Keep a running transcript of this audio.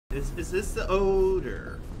Is this the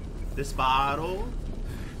odor? This bottle?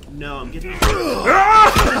 No, I'm getting. Oh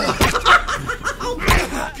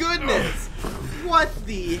my goodness! What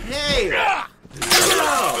the hell?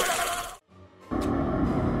 No!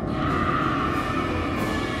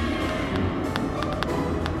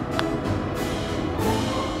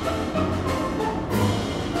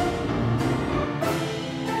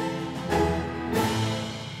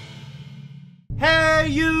 Hey,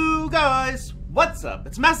 you guys! What's up?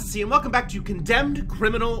 It's MastaC and welcome back to Condemned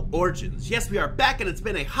Criminal Origins. Yes, we are back and it's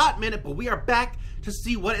been a hot minute, but we are back to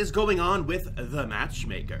see what is going on with the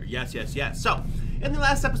matchmaker. Yes. So, in the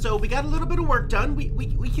last episode, we got a little bit of work done.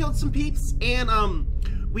 We killed some peeps and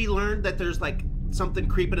we learned that there's like something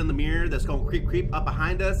creeping in the mirror that's going to creep up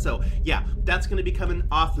behind us. So, yeah, that's going to be coming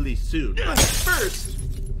awfully soon. But first,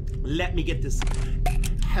 let me get this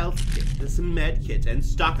health kit, this med kit, and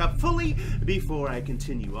stock up fully before I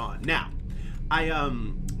continue on. Now, I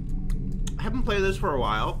haven't played this for a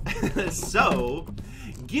while, so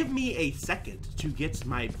give me a second to get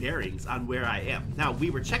my bearings on where I am. Now,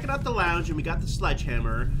 we were checking out the lounge and we got the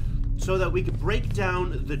sledgehammer so that we could break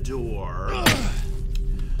down the door.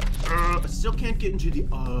 I still can't get into the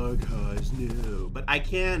archives, no, but I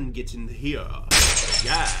can get in here.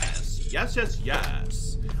 Yes.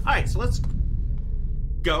 Alright, so let's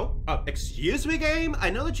go. Excuse me, game?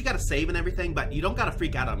 I know that you gotta save and everything, but you don't gotta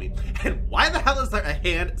freak out on me. And why the hell is there a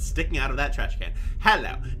hand sticking out of that trash can?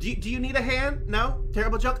 Hello. Do you need a hand? No?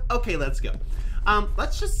 Terrible joke? Okay, let's go.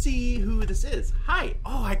 Let's just see who this is. Hi.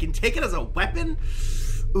 Oh, I can take it as a weapon?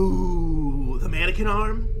 Ooh, the mannequin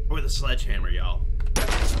arm or the sledgehammer, y'all?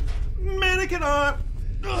 Mannequin arm!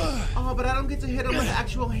 Oh, but I don't get to hit him with the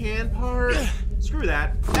actual hand part. Screw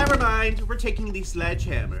that. Never mind. We're taking the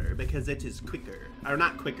sledgehammer because it is quicker. Or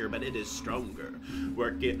not quicker, but it is stronger.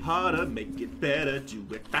 Work it harder, make it better, do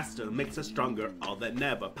it faster, makes us stronger. All that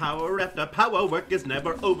never. Power after power, work is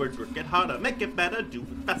never over. Work it harder, make it better, do it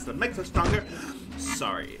faster, makes us stronger.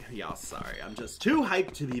 Sorry, y'all, sorry. I'm just too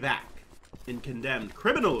hyped to be back in Condemned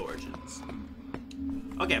Criminal Origins.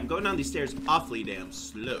 Okay, I'm going down these stairs awfully damn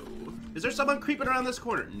slow. Is there someone creeping around this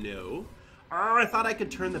corner? No. Oh, I thought I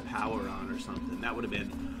could turn the power on or something. That would have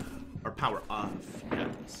been... Or power off,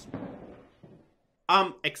 yes.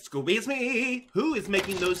 Excuse me? Who is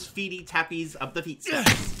making those feety tappies of the feet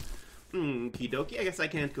steps? Kidoki, I guess I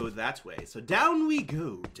can't go that way. So down we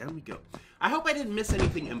go, down we go. I hope I didn't miss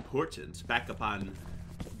anything important back up on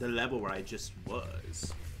the level where I just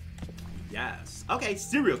was. Yes. Okay,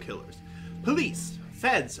 serial killers. Police.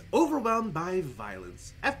 Feds. Overwhelmed by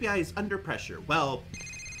violence. FBI is under pressure. Well...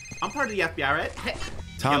 I'm part of the FBI, right? Hey.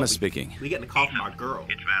 Thomas speaking. We getting a call from our girl.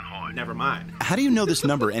 It's Van Horn. Never mind. How do you know this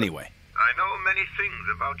number anyway? I know many things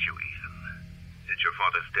about you, Ethan. Since your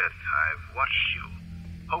father's death, I've watched you,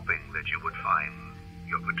 hoping that you would find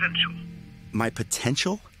your potential. My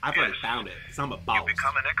potential? I've already found it, because I'm a boss. You've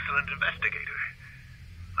become an excellent investigator.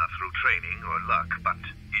 Not through training or luck, but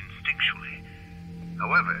instinctually.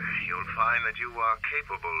 However, you'll find that you are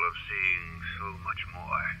capable of seeing so much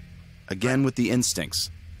more. Again with the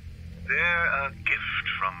instincts. They're a gift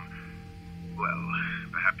from, well,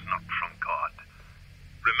 perhaps not from God.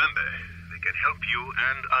 Remember, they can help you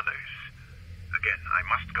and others. Again, I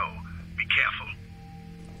must go. Be careful.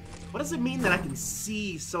 What does it mean that I can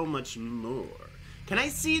see so much more? Can I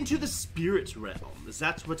see into the spirit realm? Is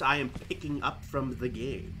that what I am picking up from the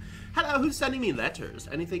game? Hello, who's sending me letters?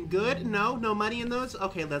 Anything good? No? No money in those?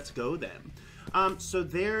 Okay, let's go then. So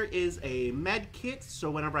there is a med kit, so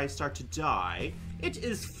whenever I start to die, it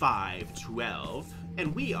is 5:12,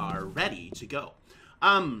 and we are ready to go.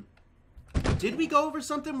 Did we go over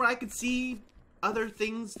something where I could see other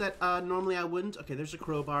things that normally I wouldn't? Okay, there's a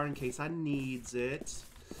crowbar in case I needs it.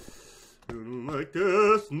 Like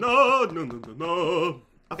this, no.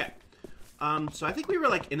 Okay, so I think we were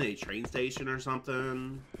like in a train station or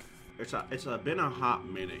something. It's been a hot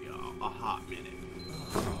minute, y'all, a hot minute.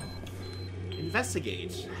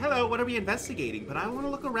 Investigate. Hello, what are we investigating? But I want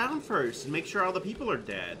to look around first and make sure all the people are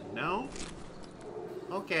dead. No?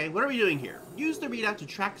 Okay, what are we doing here? Use the readout to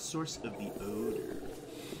track source of the odor.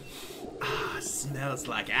 Ah, smells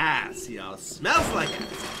like ass, y'all. Smells like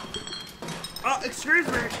ass. Oh, excuse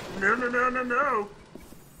me. No.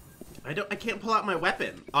 I can't pull out my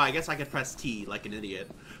weapon. Oh, I guess I could press T like an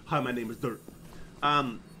idiot. Hi, my name is Dirt.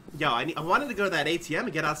 Yo, I wanted to go to that ATM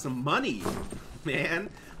and get out some money,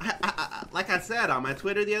 man. Like I said on my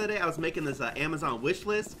Twitter the other day, I was making this Amazon wish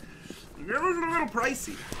list. It was a little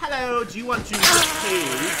pricey. Hello, do you want to pay?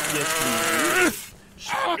 Yes, please.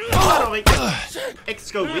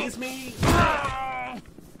 Excuse me.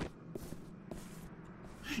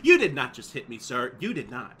 You did not just hit me, sir. You did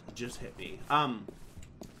not just hit me.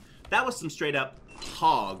 That was some straight up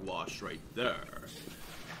hogwash right there.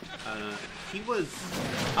 He was,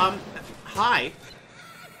 hi.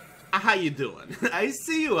 How you doing? I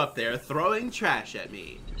see you up there throwing trash at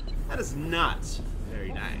me. That is not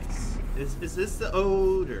very nice. Is this the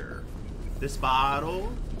odor? This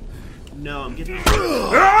bottle? No, I'm getting...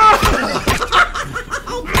 Oh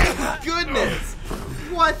my goodness!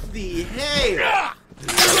 What the hell?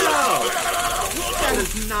 No! That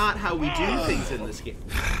is not how we do things in this game.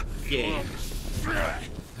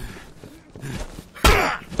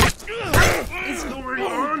 What is going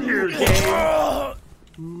on here, game?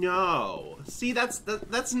 No. See,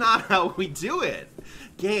 that's not how we do it.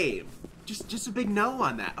 Game. Just a big no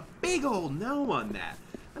on that. A big old no on that.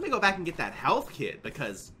 Let me go back and get that health kit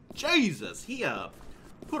because Jesus, he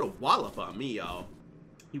put a wallop on me, y'all.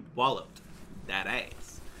 He walloped that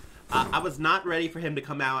ass. I was not ready for him to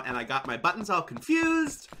come out and I got my buttons all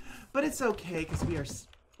confused, but it's okay because we are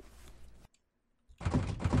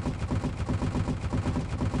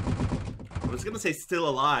I was gonna say still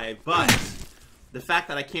alive, but the fact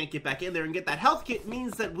that I can't get back in there and get that health kit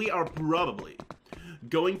means that we are probably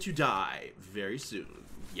going to die very soon.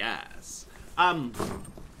 Yes.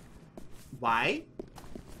 Why?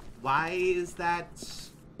 Why is that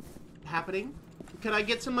happening? Can I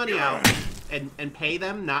get some money out and pay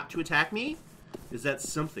them not to attack me? Is that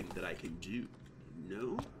something that I can do?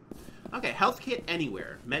 No? Okay, health kit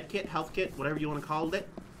anywhere. Med kit, health kit, whatever you want to call it.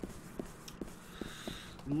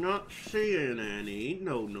 Not seeing any.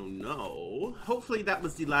 No, no, no. Hopefully that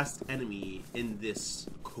was the last enemy in this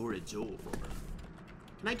corridor.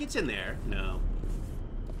 Can I get in there? No.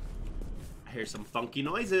 I hear some funky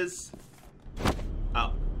noises.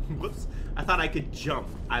 Oh, whoops. I thought I could jump.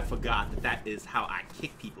 I forgot that that is how I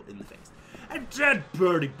kick people in the face. A dead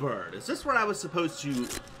birdie bird. Is this where I was supposed to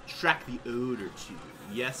track the odor to?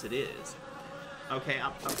 Yes, it is. Okay,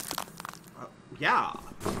 yeah.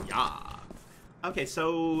 Yeah. Okay,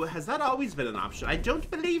 so has that always been an option? I don't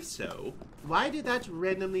believe so. Why did that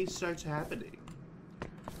randomly start happening?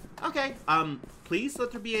 Okay, please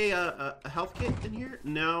let there be a health kit in here?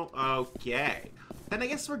 No? Okay. Then I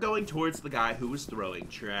guess we're going towards the guy who was throwing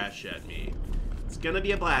trash at me. It's gonna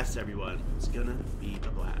be a blast, everyone. It's gonna be a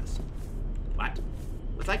blast. What?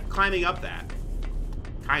 It's like climbing up that.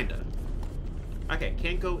 Kinda. Okay,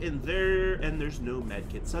 can't go in there, and there's no med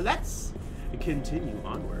kit. So let's continue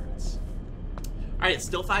onwards. Alright, it's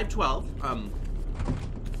still 5:12.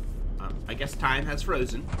 I guess time has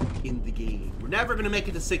frozen in the game. We're never gonna make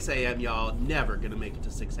it to 6 a.m., y'all. Never gonna make it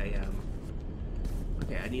to 6 a.m.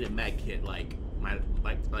 Okay, I need a med kit like my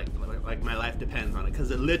life depends on it,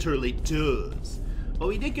 because it literally does. But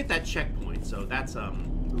we did get that checkpoint, so that's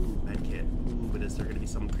ooh, med kit. Ooh, but is there gonna be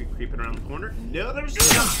someone creeping around the corner? No, there's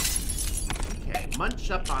not. Okay, munch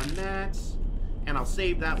up on that, and I'll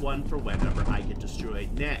save that one for whenever I get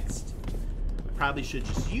destroyed next. Probably should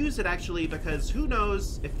just use it actually, because who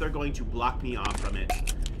knows if they're going to block me off from it,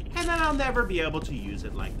 and then I'll never be able to use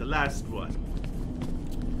it like the last one.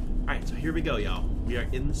 Alright, so here we go, y'all. We are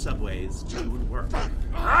in the subways doing work.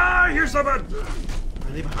 Ah, here's someone!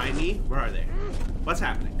 Are they behind me? Where are they? What's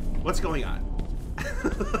happening? What's going on?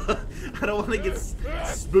 I don't want to get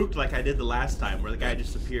spooked like I did the last time where the guy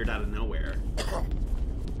just appeared out of nowhere. Oh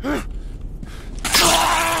my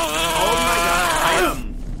god,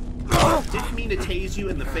 I didn't mean to tase you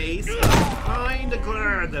in the face. I'm kinda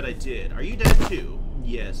glad that I did. Are you dead too?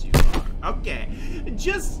 Yes, you are. Okay.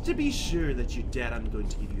 Just to be sure that you're dead, I'm going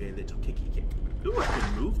to give you a little kicky kick. Ooh, I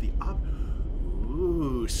can move the up.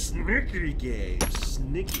 Ooh, sneaky game.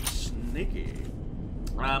 Sneaky, sneaky.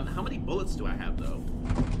 How many bullets do I have though?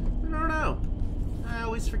 I don't know. I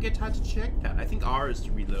always forget how to check that. I think R is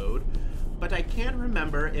to reload, but I can't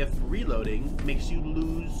remember if reloading makes you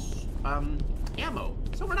lose ammo.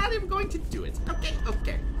 So we're not even going to do it. Okay,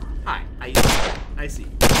 okay. Hi, I see.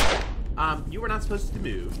 You were not supposed to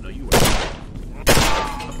move. No, you weren't.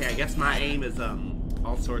 Okay, I guess my aim is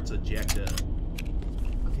all sorts of jacked up.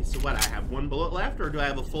 Okay, so what? I have one bullet left, or do I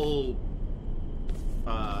have a full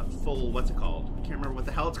what's it called? I can't remember what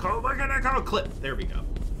the hell it's called. What can I call a clip? There we go.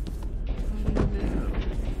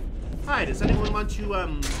 Hi, does anyone want to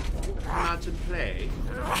come out and play?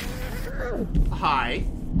 Hi.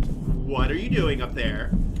 What are you doing up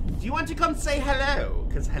there? Do you want to come say hello?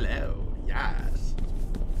 Cause hello, yes.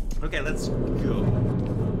 Okay, let's go.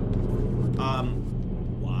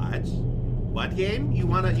 What? What game? You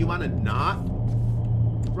wanna not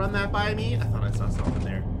run that by me? I thought I saw something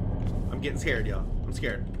there. I'm getting scared, y'all. I'm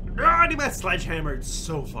scared. Oh, I need my sledgehammer. It's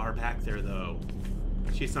so far back there, though.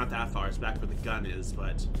 Actually, it's not that far. It's back where the gun is,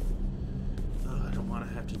 but I don't want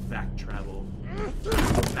to have to back travel.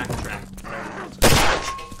 Backtrack.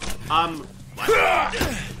 What?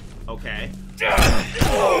 Okay.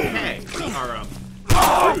 Okay. We are,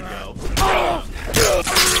 there we go.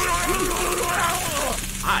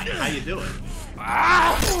 Hi, how you doing?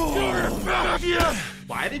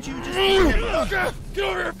 Why did you just beat him up?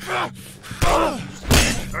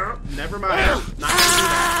 Never mind. Not gonna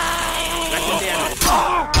do that.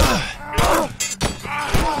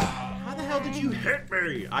 How the hell did you hit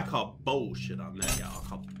me? I call bullshit on that, y'all. I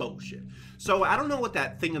call bullshit. So I don't know what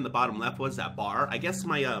that thing in the bottom left was, that bar. I guess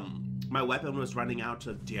my my weapon was running out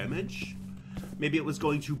of damage. Maybe it was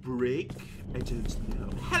going to break. I don't know.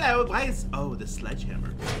 Hello, why is... Oh, the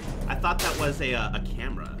sledgehammer. I thought that was a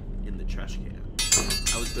camera in the trash can.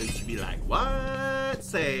 I was going to be like, what?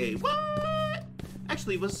 Say, what?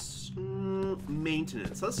 Actually, it was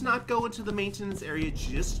maintenance. Let's not go into the maintenance area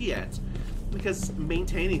just yet, because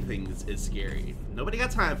maintaining things is scary. Nobody got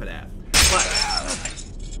time for that. But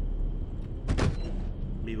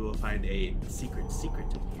maybe we'll find a secret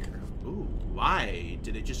in here. Ooh, why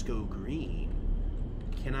did it just go green?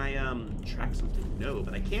 Can I track something? No,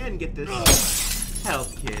 but I can get this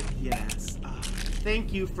health kit. Yes.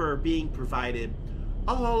 Thank you for being provided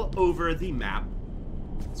all over the map.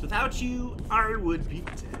 So without you, I would be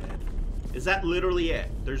dead. Is that literally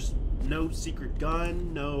it? There's no secret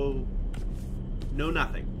gun, no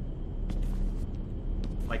nothing.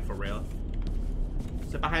 Like for real?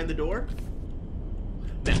 Is it behind the door?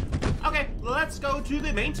 No. Okay, let's go to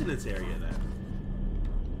the maintenance area then.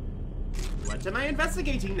 What am I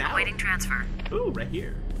investigating now? Waiting transfer. Ooh, right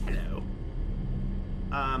here. Hello.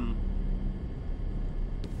 Am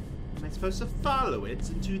I supposed to follow it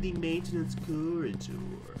into the maintenance corridor?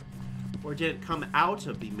 Or did it come out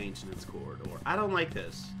of the maintenance corridor? I don't like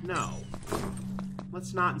this. No.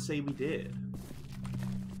 Let's not say we did.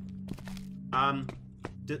 Are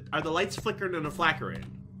the lights flickering and flackering?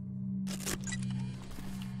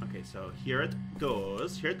 Okay, so here it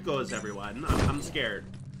goes. Here it goes, everyone. I'm scared.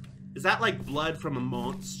 Is that like blood from a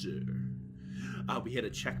monster? We hit a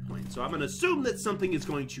checkpoint, so I'm gonna assume that something is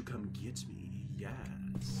going to come get me.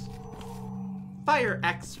 Yes. Fire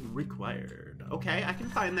axe required. Okay, I can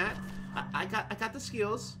find that. I got the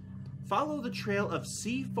skills. Follow the trail of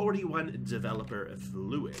C41 developer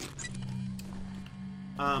fluid.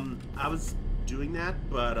 I was doing that,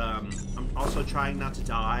 but I'm also trying not to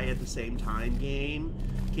die at the same time. Game,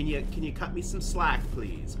 can you cut me some slack,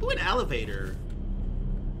 please? Ooh, an elevator.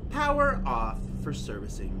 Power off for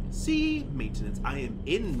servicing. C maintenance. I am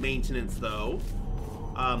in maintenance though.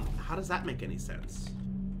 How does that make any sense?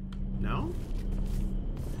 No?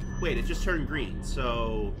 Wait, it just turned green,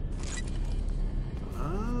 so...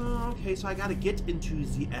 okay, so I gotta get into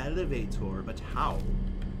the elevator, but how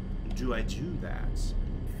do I do that?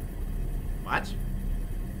 What?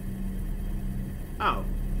 Oh.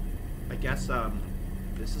 I guess,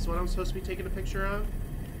 this is what I'm supposed to be taking a picture of?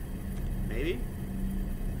 Maybe?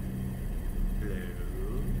 Hello?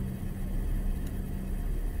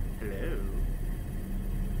 Hello?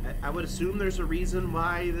 I would assume there's a reason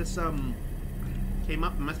why this, came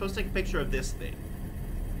up. Am I supposed to take a picture of this thing?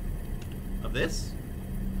 Of this?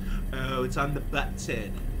 Oh, it's on the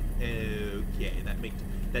button. Okay, that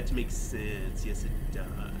makes sense. Yes, it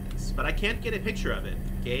does. But I can't get a picture of it.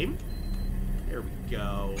 Game? There we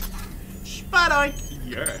go. Spadoink!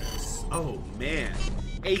 Yes. Oh man.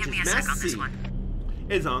 Give me a sec on this one.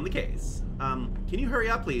 Is on the case. Can you hurry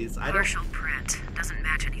up, please? Partial print. Doesn't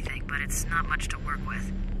match anything, but it's not much to work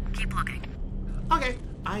with. Keep looking. Okay.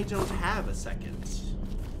 I don't have a second.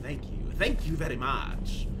 Thank you. Thank you very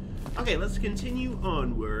much. Okay, let's continue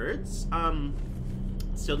onwards.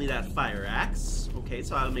 Still need that fire axe. Okay,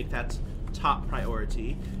 so I'll make that top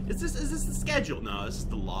priority. Is this the schedule? No, this is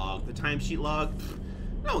the log, the timesheet log.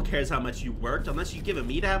 No one cares how much you worked unless you're giving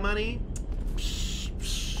me that money.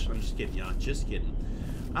 I'm just kidding, y'all. Just kidding.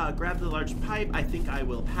 Grab the large pipe. I think I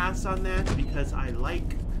will pass on that because I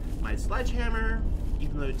like my sledgehammer,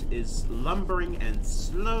 even though it is lumbering and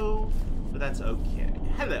slow, but that's okay.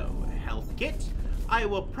 Hello, health kit. I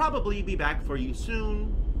will probably be back for you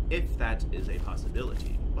soon, if that is a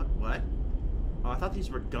possibility. What? Oh, I thought these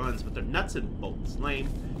were guns, but they're nuts and bolts. Lame.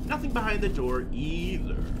 Nothing behind the door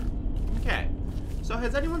either. Okay. So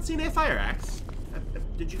has anyone seen a fire axe?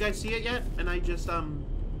 Did you guys see it yet? And I just,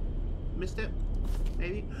 missed it?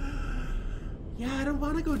 Maybe? Yeah, I don't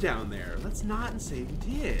want to go down there. Let's not and say we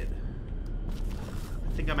did.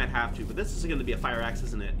 I think I might have to, but this is going to be a fire axe,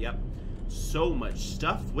 isn't it? Yep. So much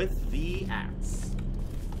stuff with the axe.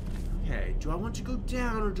 Okay, do I want to go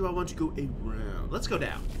down or do I want to go around? Let's go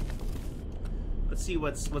down. Let's see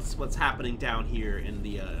what's happening down here in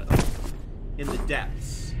the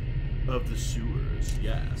depths of the sewers.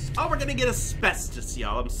 Yes. Oh, we're gonna get asbestos,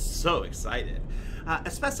 y'all. I'm so excited.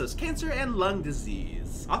 Asbestos, cancer and lung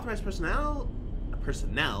disease. Authorized personnel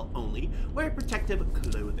only wear protective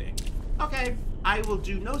clothing. Okay, I will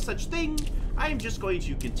do no such thing. I am just going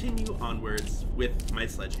to continue onwards with my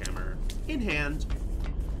sledgehammer in hand.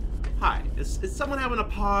 Hi, is someone having a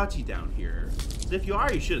party down here? If you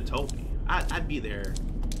are, you should have told me. I'd be there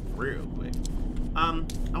real quick.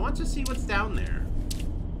 I want to see what's down there.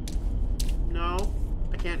 No,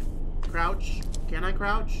 I can't crouch. Can I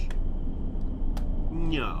crouch?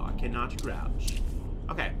 No, I cannot crouch.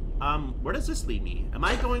 Okay, where does this lead me? Am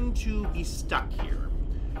I going to be stuck here?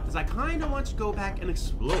 Because I kind of want to go back and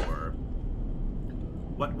explore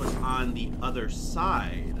what was on the other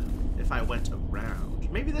side if I went around.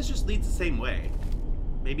 Maybe this just leads the same way.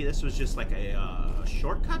 Maybe this was just like a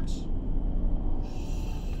shortcut?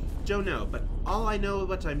 Don't know, but all I know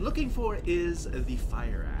what I'm looking for is the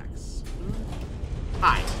fire axe.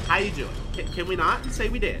 Hi, how you doing? Can we not say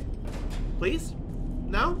we did? Please?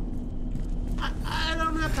 No? I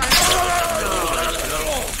don't have time for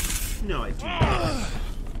no, I do not.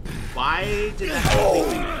 Why did I have to do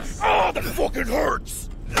this? Ah, that fucking hurts!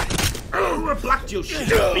 Oh, I blocked your shit,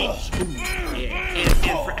 bitch! Ooh, yeah,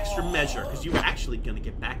 and for extra measure, because you were actually gonna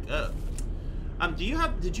get back up.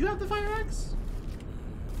 Did you have the fire axe?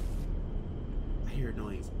 I hear a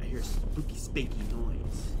noise. I hear a spooky, spanky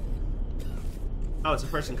noise. Oh, it's a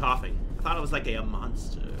person coughing. I thought it was like a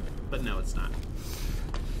monster, but no, it's not.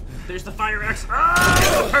 There's the fire axe. Ah,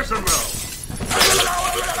 it's a person roll.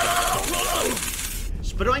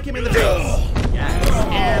 Spadoink him in the face. Yes,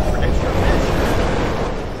 and for extra measure.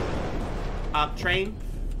 Train.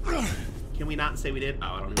 Can we not say we did? Oh,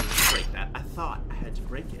 I don't even have to break that. I thought I had to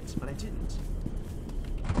break it, but I didn't.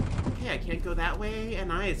 Okay, I can't go that way,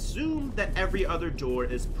 and I assume that every other door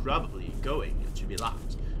is probably going to be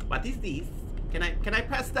locked. What is this? Can I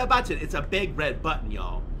press the button? It's a big red button,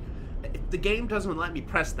 y'all. If the game doesn't let me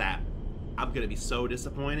press that, I'm gonna be so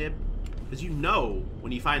disappointed. Because you know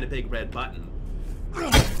when you find a big red button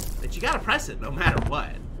that you gotta press it no matter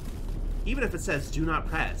what. Even if it says do not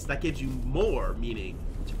press, that gives you more meaning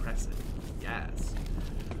to press it. Yes.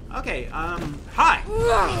 Okay, hi.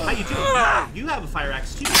 How you doing? You have a fire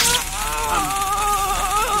axe too. You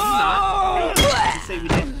not? You say we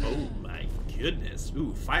did. Oh my goodness.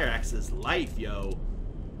 Ooh, fire axe is life, yo.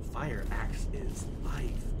 Fire axe is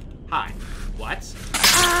life. Hi. What?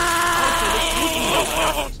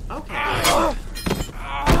 Okay.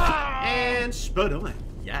 And Spadoink.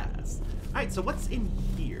 Yes. Alright, so what's in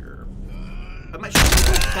here? Should I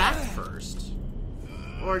go back first?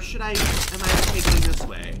 Or am I okay going this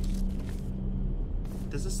way?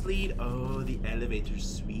 Does this lead? Oh, the elevator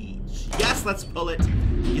switch. Yes, let's pull it.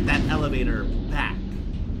 Get that elevator back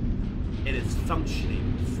in its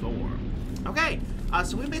functioning form. Okay,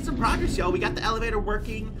 so we made some progress, y'all. We got the elevator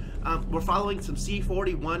working. We're following some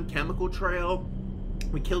C41 chemical trail.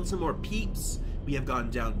 We killed some more peeps. We have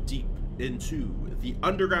gone down deep into the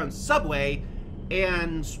underground subway,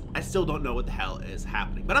 and I still don't know what the hell is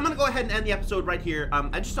happening. But I'm gonna go ahead and end the episode right here.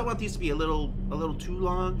 I just don't want these to be a little too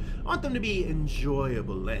long. I want them to be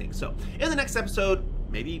enjoyable length. So in the next episode,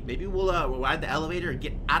 maybe we'll ride the elevator and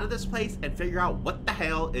get out of this place and figure out what the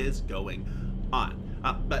hell is going on.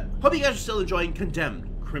 But hope you guys are still enjoying Condemned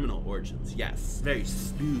Criminal Origins. Yes, very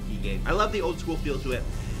spooky game. I love the old school feel to it,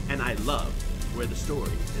 and I love where the story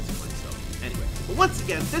is going. So anyway, but once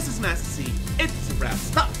again, this is MastaC. It's a wrap.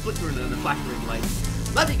 Stop flickering on the flackering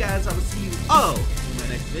lights. Love you guys. I will see you all in my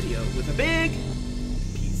next video with a big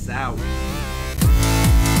peace out.